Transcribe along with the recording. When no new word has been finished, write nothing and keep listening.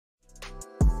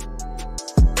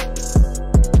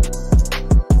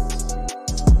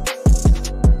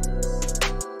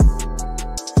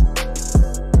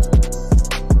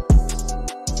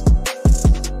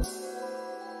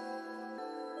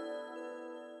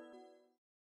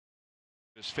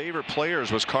His favorite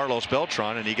players was Carlos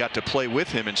Beltran, and he got to play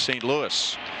with him in St.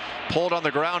 Louis. Pulled on the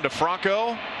ground to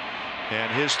Franco,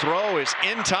 and his throw is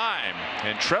in time.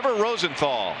 And Trevor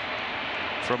Rosenthal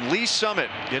from Lee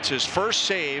Summit gets his first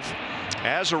save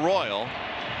as a Royal,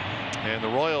 and the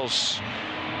Royals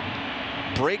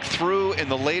break through in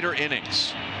the later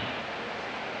innings.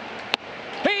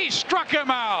 He struck him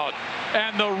out,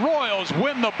 and the Royals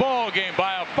win the ball game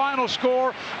by a final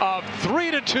score of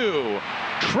 3-2.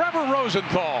 Trevor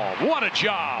Rosenthal, what a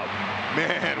job.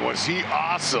 Man, was he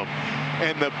awesome.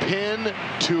 And the pin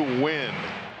to win.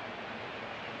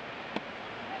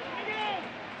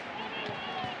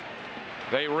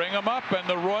 They ring him up, and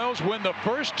the Royals win the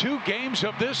first two games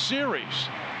of this series.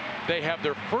 They have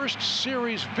their first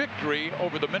series victory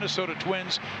over the Minnesota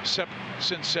Twins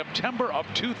since September of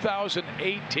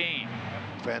 2018.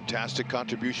 Fantastic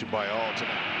contribution by all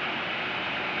tonight.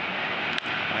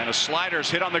 And a slider's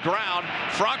hit on the ground.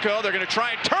 Franco, they're going to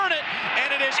try and turn it,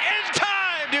 and it is in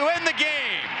time to end the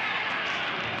game.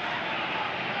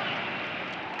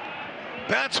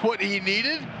 That's what he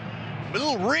needed. A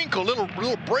little wrinkle,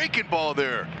 little breaking ball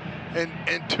there, and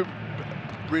to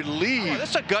relieve. Oh,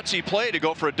 that's a gutsy play to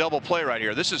go for a double play right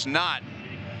here. This is not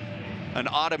an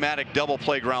automatic double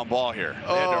play ground ball here.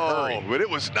 They had to hurry. But it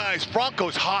was nice.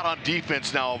 Franco's hot on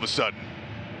defense now all of a sudden.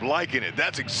 Liking it.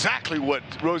 That's exactly what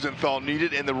Rosenthal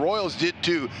needed, and the Royals did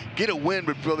too. Get a win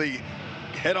before they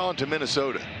head on to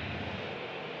Minnesota.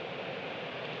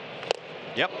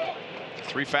 Yep.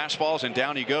 3 fastballs and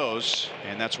down he goes,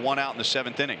 and that's 1 out in the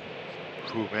 7th inning.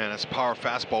 Ooh, man, that's power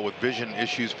fastball with vision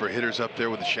issues for hitters up there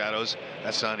with the shadows.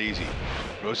 That's not easy.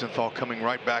 Rosenthal coming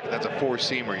right back. That's a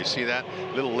 4-seamer. You see that?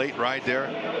 Little late ride there.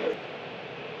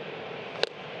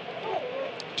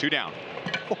 2 down.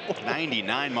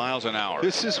 99 miles an hour.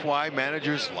 This is why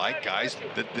managers like guys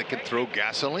that can throw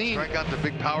gasoline. Strike out the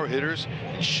big power hitters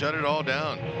and shut it all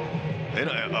down. They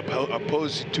don't,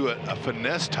 opposed to a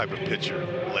finesse type of pitcher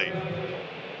late.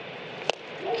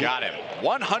 Got him.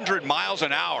 100 miles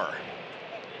an hour.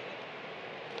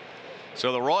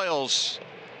 So the Royals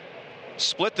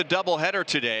split the doubleheader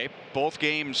today. Both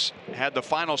games had the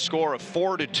final score of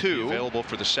 4-2. Available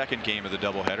for the second game of the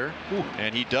doubleheader,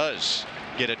 and he does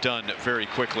get it done very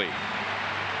quickly.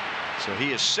 So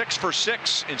he is 6 for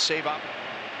 6 in save up.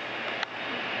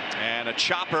 And a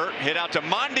chopper hit out to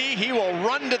Mondi. He will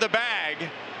run to the bag,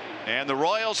 and the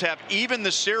Royals have evened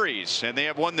the series, and they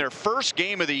have won their first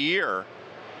game of the year,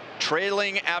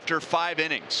 trailing after 5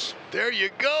 innings. There you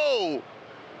go.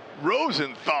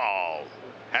 Rosenthal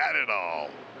had it all.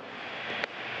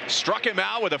 Struck him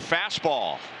out with a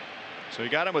fastball. So he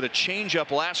got him with a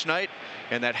changeup last night,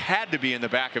 and that had to be in the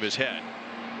back of his head.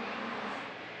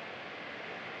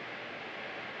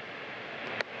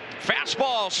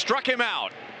 Fastball struck him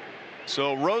out.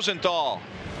 So Rosenthal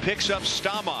picks up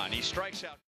Stammen. He strikes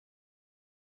out.